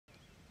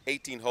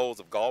18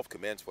 holes of golf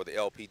commenced for the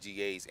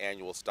LPGA's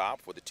annual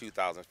stop for the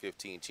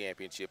 2015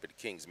 championship at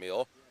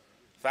Kingsmill.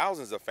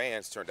 Thousands of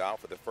fans turned out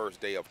for the first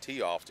day of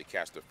tee-offs to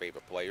catch their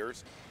favorite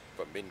players,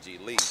 from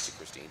Minjee Lee to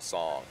Christine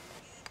Song.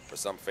 For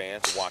some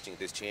fans, watching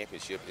this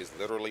championship is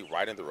literally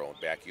right in their own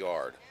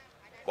backyard,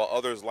 while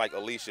others like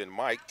Alicia and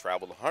Mike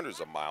traveled hundreds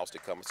of miles to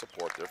come and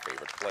support their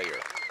favorite player.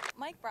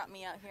 Mike brought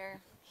me out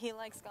here. He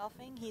likes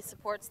golfing, he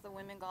supports the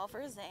women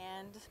golfers,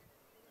 and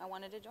I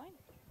wanted to join.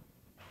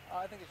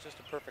 I think it's just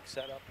a perfect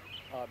setup.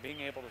 Being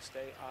able to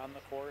stay on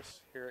the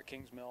course here at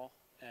Kingsmill,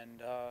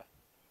 and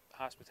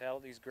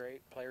hospitality is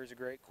great, players are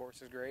great,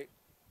 course is great.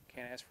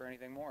 Can't ask for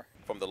anything more.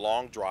 From the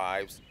long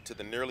drives to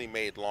the nearly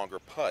made longer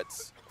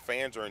putts,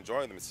 fans are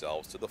enjoying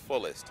themselves to the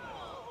fullest,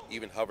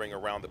 even hovering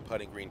around the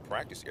putting green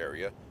practice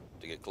area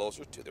to get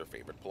closer to their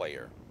favorite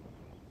player.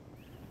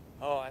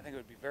 Oh, I think it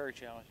would be very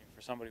challenging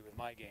for somebody with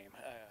my game.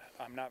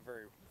 I'm not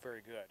very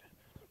good.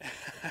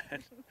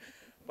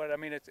 But I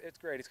mean, it's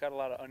great. It's got a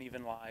lot of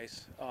uneven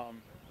lies, a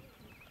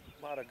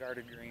lot of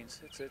guarded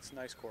greens. It's a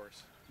nice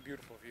course.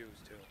 Beautiful views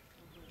too.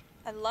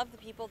 I love the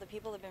people. The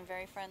people have been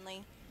very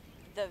friendly.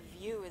 The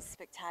view is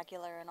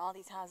spectacular, and all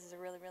these houses are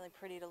really, really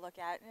pretty to look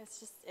at. And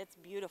it's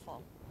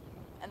beautiful.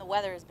 And the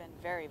weather has been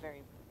very,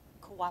 very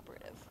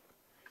cooperative.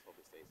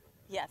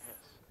 Yes.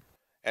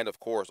 And of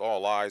course,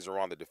 all eyes are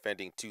on the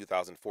defending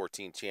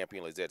 2014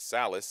 champion Lizette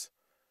Salas,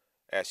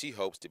 as she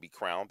hopes to be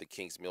crowned the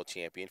Kingsmill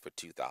champion for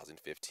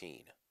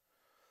 2015.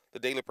 The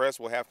Daily Press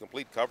will have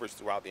complete coverage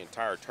throughout the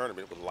entire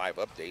tournament with live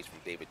updates from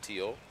David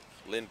Teal,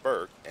 Lynn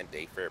Burke, and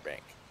Dave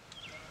Fairbank.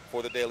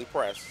 For the Daily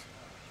Press,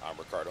 I'm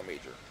Ricardo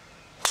Major.